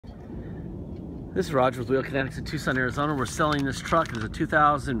This is Roger with Wheel Kinetics in Tucson, Arizona. We're selling this truck. It's a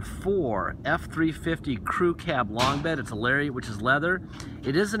 2004 F350 crew cab long bed. It's a Lariat, which is leather.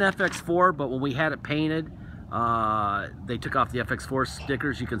 It is an FX4, but when we had it painted, they took off the FX4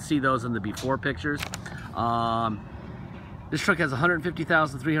 stickers. You can see those in the before pictures. This truck has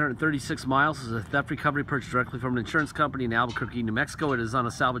 150,336 miles. This is a theft recovery purchased directly from an insurance company in Albuquerque, New Mexico. It is on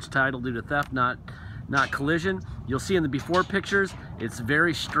a salvage title due to theft, not collision. You'll see in the before pictures, it's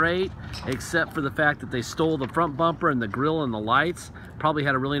very straight, except for the fact that they stole the front bumper and the grille and the lights. Probably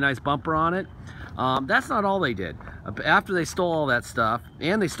had a really nice bumper on it. That's not all they did. After they stole all that stuff,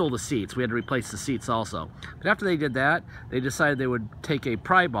 and they stole the seats, we had to replace the seats also. But after they did that, they decided they would take a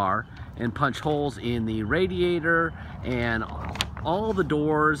pry bar and punch holes in the radiator and all the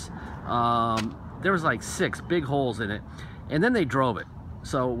doors. There was like 6 big holes in it, and then they drove it.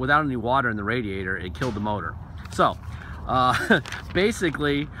 So without any water in the radiator, it killed the motor. So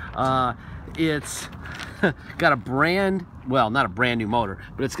basically, it's got a not a brand new motor,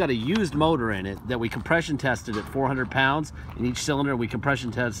 but it's got a used motor in it that we compression tested at 400 pounds in each cylinder. We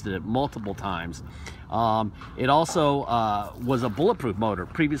compression tested it multiple times. It also was a bulletproof motor,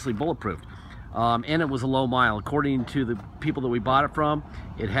 previously bulletproofed. And it was a low mile. According to the people that we bought it from,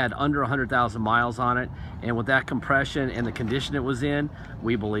 it had under 100,000 miles on it, and with that compression and the condition it was in,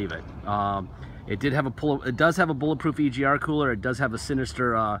 we believe it. It does have a bulletproof EGR cooler. It does have a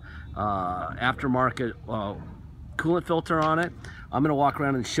Sinister aftermarket coolant filter on it. I'm going to walk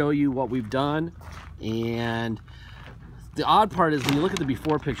around and show you what we've done. And the odd part is when you look at the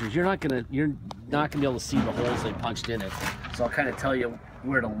before pictures, you're not gonna be able to see the holes they punched in it. So I'll kind of tell you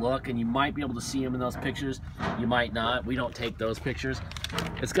where to look, and you might be able to see them in those pictures. You might not. We don't take those pictures.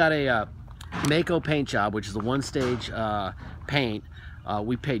 It's got a Mako paint job, which is a one-stage paint.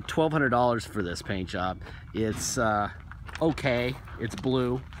 We paid $1,200 for this paint job. It's okay. It's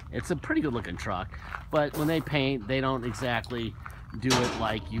blue. It's a pretty good-looking truck, but when they paint, they don't exactly do it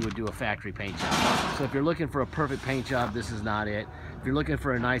like you would do a factory paint job. So if you're looking for a perfect paint job, this is not it. If you're looking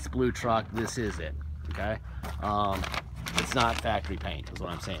for a nice blue truck, this is it. Okay. It's not factory paint, is what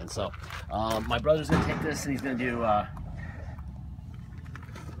I'm saying. So my brother's gonna take this and he's gonna do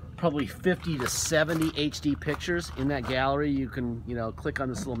probably 50 to 70 HD pictures in that gallery. You can, click on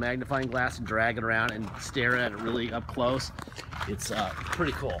this little magnifying glass and drag it around and stare at it really up close. It's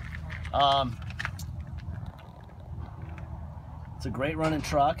pretty cool. It's a great running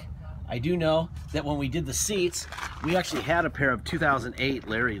truck. I do know that when we did the seats, we actually had a pair of 2008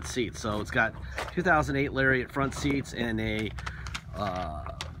 Lariat seats. So it's got 2008 Lariat front seats and a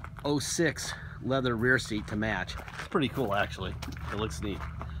 06 leather rear seat to match. It's pretty cool, actually. It looks neat.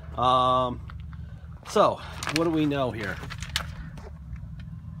 So what do we know here?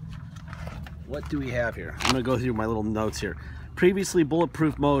 What do we have here? I'm gonna go through my little notes here. Previously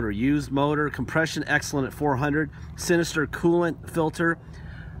bulletproof motor, used motor, compression excellent at 400, Sinister coolant filter.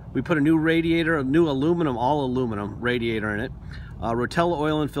 We put a new radiator, a new aluminum, all aluminum radiator in it. Rotella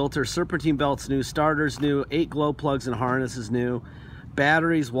oil and filter, serpentine belts new, starters new, 8 glow plugs and harnesses new,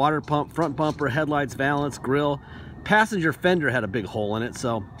 batteries, water pump, front bumper, headlights, valance, grille. Passenger fender had a big hole in it,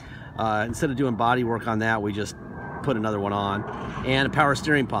 so instead of doing body work on that, we just put another one on. And a power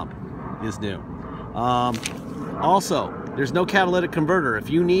steering pump is new. Also, there's no catalytic converter. If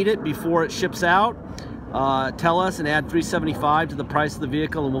you need it before it ships out, tell us and add $375 to the price of the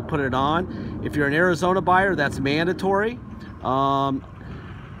vehicle and we'll put it on. If you're an Arizona buyer, that's mandatory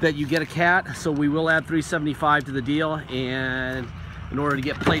that you get a CAT, so we will add $375 to the deal. And in order to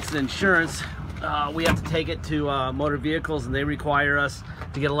get plates and insurance, we have to take it to motor vehicles, and they require us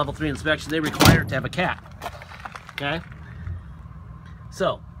to get a level 3 inspection. They require it to have a CAT. Okay?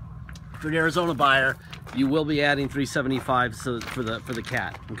 So, if you're an Arizona buyer, you will be adding $375 for the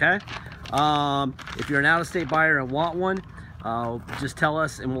CAT. Okay? If you're an out-of-state buyer and want one, just tell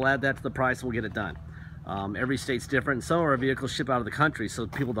us and we'll add that to the price and we'll get it done. Every state's different, and some of our vehicles ship out of the country, so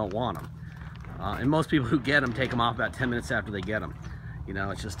people don't want them. And most people who get them take them off about 10 minutes after they get them.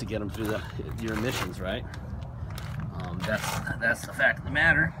 It's just to get them through your emissions, right? That's the fact of the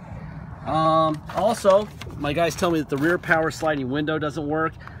matter. Also, my guys tell me that the rear power sliding window doesn't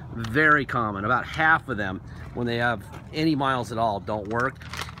work. Very common. About half of them, when they have any miles at all, don't work,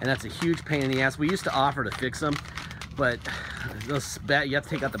 and that's a huge pain in the ass. We used to offer to fix them, but you have to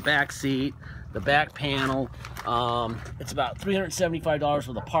take out the back seat, the back panel. It's about $375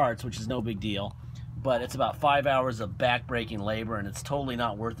 for the parts, which is no big deal, but it's about 5 hours of back-breaking labor, and it's totally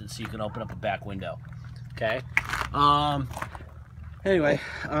not worth it so you can open up a back window. Okay? Anyway,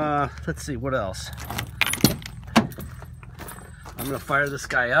 let's see, what else? I'm going to fire this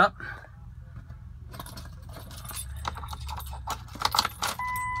guy up.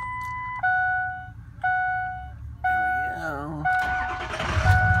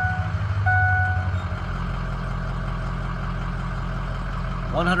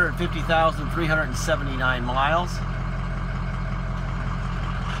 150,379 miles.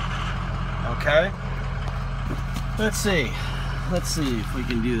 Okay. Let's see if we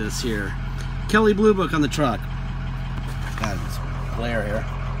can do this here. Kelley Blue Book on the truck. God, this glare here.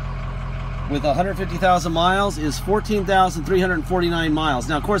 With 150,000 miles is 14,349 miles.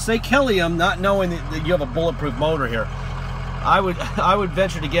 Now, of course, they Kelley them not knowing that you have a bulletproof motor here. I would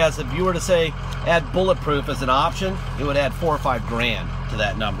venture to guess if you were to say add bulletproof as an option, it would add $4 or $5 grand to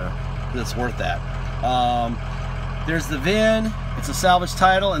that number. It's worth that. There's the VIN. It's a salvage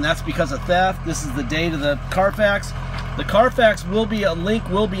title, and that's because of theft. This is the date of the Carfax. The Carfax will be, a link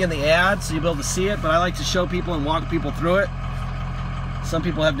will be in the ad, so you'll be able to see it, but I like to show people and walk people through it. Some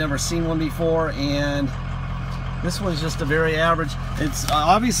people have never seen one before, and this one's just a very average. It's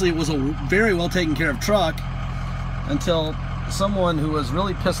obviously it was a very well taken care of truck until someone who was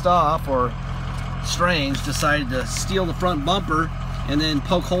really pissed off or strange decided to steal the front bumper and then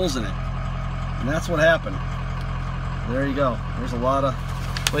poke holes in it. And that's what happened. There you go. There's a lot of,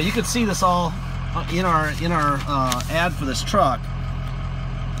 well, you could see this all in our ad for this truck.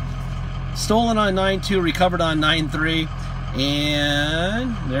 Stolen on 9.2, recovered on 9.3,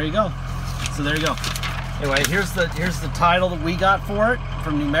 and there you go. So there you go. Anyway, here's the title that we got for it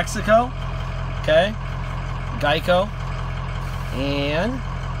from New Mexico. Okay, Geico, and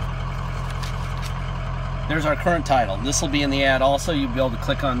there's our current title. This will be in the ad also. You'll be able to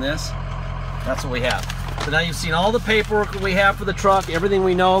click on this. That's what we have. So now you've seen all the paperwork that we have for the truck, everything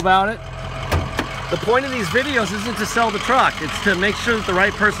we know about it. The point of these videos isn't to sell the truck. It's to make sure that the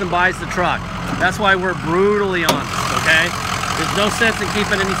right person buys the truck. That's why we're brutally honest, okay? There's no sense in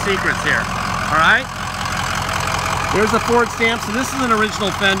keeping any secrets here, all right? There's the Ford stamp. So this is an original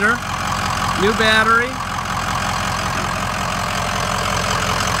fender. New battery.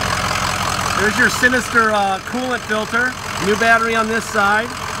 There's your Sinister coolant filter. New battery on this side.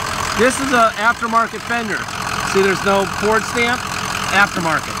 This is an aftermarket fender. See, there's no Ford stamp.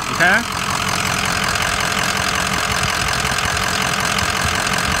 Aftermarket, okay?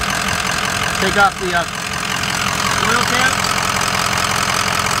 Take off the oil cap.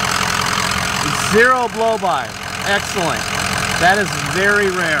 Zero blow-by. Excellent. That is very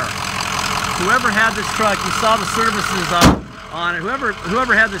rare. Whoever had this truck, you saw the services on it.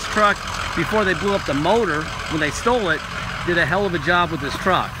 Whoever had this truck before they blew up the motor when they stole it did a hell of a job with this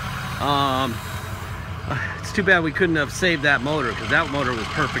truck. It's too bad we couldn't have saved that motor, because that motor was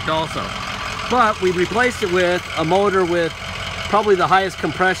perfect also. But we replaced it with a motor with probably the highest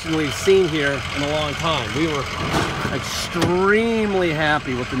compression we've seen here in a long time. We were extremely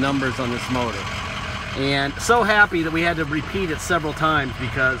happy with the numbers on this motor. And so happy that we had to repeat it several times,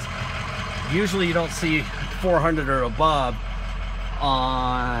 because usually you don't see 400 or above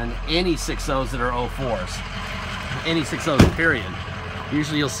on any 6.0s that are 04s. Any 6.0s, period.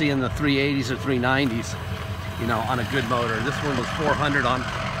 Usually you'll see in the 380s or 390s, you know, on a good motor. This one was 400 on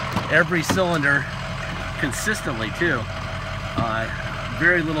every cylinder consistently too.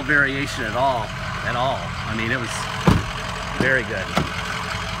 Very little variation at all. I mean, it was very good.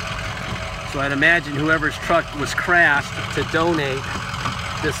 So I'd imagine whoever's truck was crashed to donate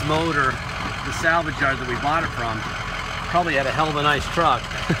this motor, the salvage yard that we bought it from, probably had a hell of a nice truck.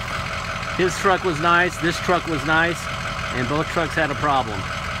 His truck was nice, this truck was nice, and both trucks had a problem.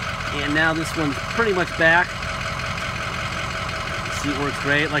 And now this one's pretty much back. Seat works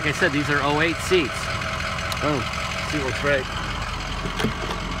great. Like I said, these are 08 seats. Boom. Seat works great.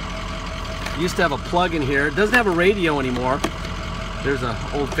 Used to have a plug in here. It doesn't have a radio anymore. There's an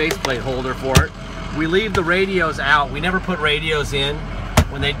old faceplate holder for it. We leave the radios out. We never put radios in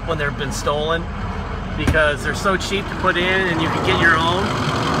when they've been stolen, because they're so cheap to put in, and you can get your own.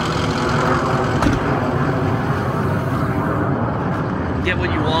 Get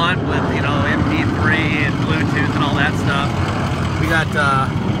what you want with, you know, MP3 and Bluetooth and all that stuff. We got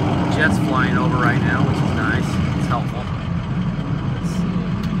jets flying over right now, which is nice. It's helpful. Let's see.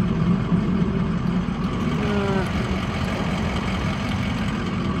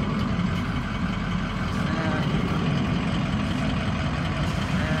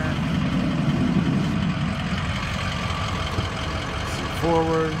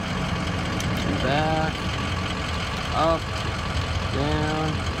 Forward, back, up,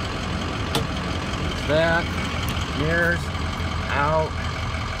 down, back, mirrors, out,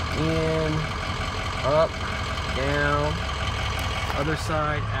 in, up, down, other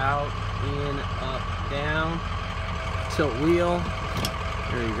side, out, in, up, down, tilt wheel,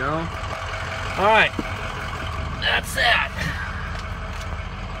 there you go. All right, that's that.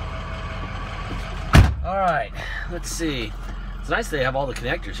 All right, let's see. It's nice they have all the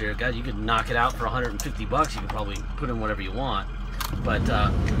connectors here. God, you could knock it out for 150 bucks. You could probably put in whatever you want. But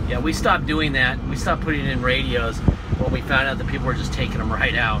yeah, we stopped doing that. We stopped putting in radios when we found out that people were just taking them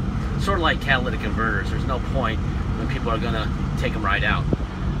right out. Sort of like catalytic converters. There's no point when people are gonna take them right out.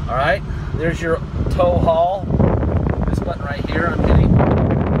 All right, there's your tow haul. This button right here, I'm hitting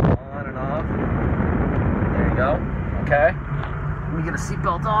on and off. There you go. Okay. Let me get a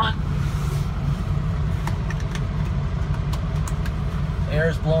seatbelt on.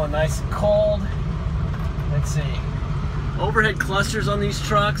 Air's blowing nice and cold. Let's see. Overhead clusters on these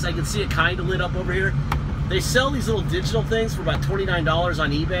trucks. I can see it kind of lit up over here. They sell these little digital things for about $29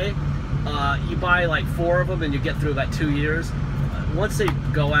 on eBay. You buy like 4 of them and you get through about 2 years. Once they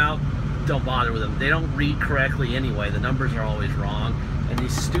go out, don't bother with them. They don't read correctly anyway. The numbers are always wrong. And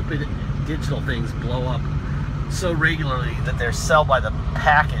these stupid digital things blow up so regularly that they're sold by the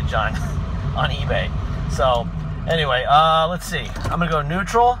package on eBay. So anyway, let's see. I'm gonna go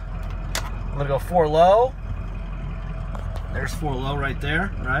neutral. I'm gonna go 4 low. There's 4 low right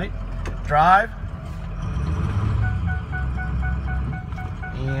there, right? Drive.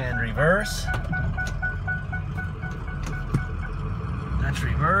 And reverse. That's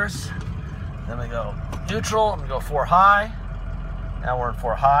reverse. Then we go neutral. I'm gonna go 4 high. Now we're in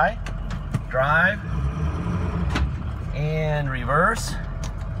 4 high. Drive. And reverse.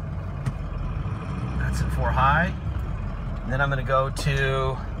 That's in 4 high. And then I'm gonna go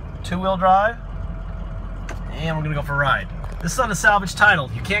to 2-wheel drive. And we're gonna go for a ride. This is on a salvage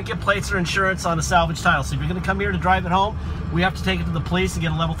title. You can't get plates or insurance on a salvage title. So if you're gonna come here to drive it home, we have to take it to the police and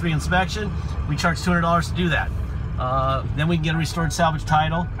get a level 3 inspection. We charge $200 to do that. Then we can get a restored salvage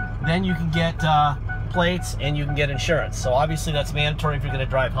title. Then you can get plates and you can get insurance. So obviously that's mandatory if you're gonna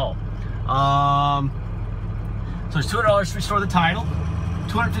drive home. So it's $200 to restore the title,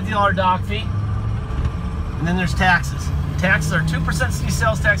 $250 dock fee, and then there's taxes. Taxes are 2% city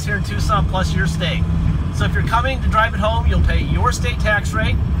sales tax here in Tucson plus your state. So if you're coming to drive it home, you'll pay your state tax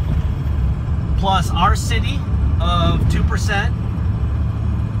rate plus our city of 2%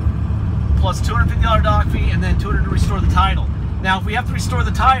 plus $250 dock fee and then $200 to restore the title. Now, if we have to restore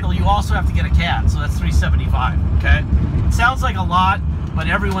the title, you also have to get a CAT, so that's $375, okay? It sounds like a lot, but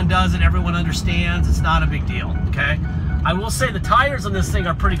everyone does it, everyone understands, it's not a big deal, okay? I will say the tires on this thing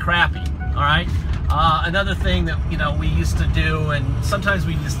are pretty crappy, all right? Another thing that, you know, we used to do, and sometimes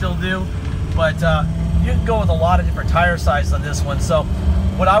we still do, but you can go with a lot of different tire sizes on this one. So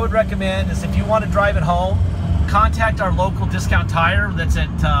what I would recommend is if you want to drive it home, contact our local Discount Tire that's at,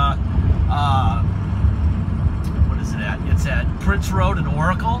 what is it at? It's at Prince Road in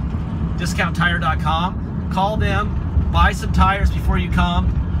Oracle, discounttire.com. Call them, buy some tires before you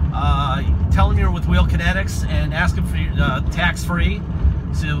come. Tell them you're with Wheel Kinetics and ask them for tax-free,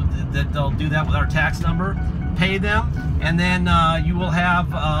 so that they'll do that with our tax number. Pay them, and then you will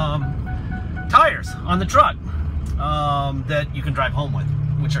have tires on the truck that you can drive home with,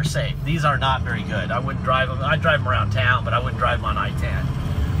 which are safe. These are not very good. I wouldn't drive them. I drive them around town, but I wouldn't drive them on I-10.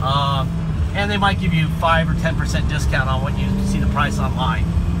 And they might give you 5 or 10% discount on what you see the price online.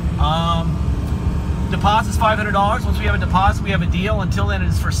 Deposit's $500. Once we have a deposit, we have a deal. Until then, it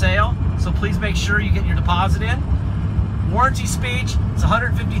is for sale. So please make sure you get your deposit in. Warranty speech, it's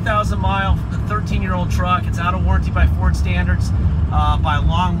 150,000 mile, 13-year-old truck. It's out of warranty by Ford standards by a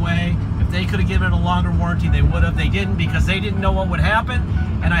long way. If they could have given it a longer warranty, they would have. They didn't, because they didn't know what would happen.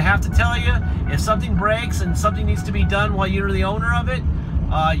 And I have to tell you, if something breaks and something needs to be done while you're the owner of it,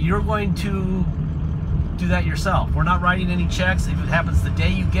 you're going to do that yourself. We're not writing any checks. If it happens the day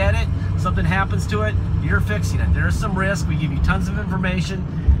you get it, something happens to it, you're fixing it. There is some risk. We give you tons of information.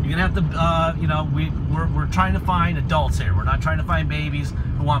 You're gonna have to, you know, we're trying to find adults here. We're not trying to find babies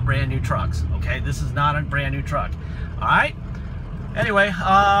who want brand new trucks. Okay, this is not a brand new truck. All right. Anyway,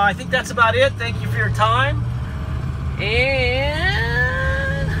 I think that's about it. Thank you for your time.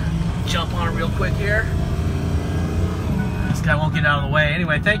 And jump on it real quick here. This guy won't get out of the way.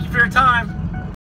 Anyway, thank you for your time.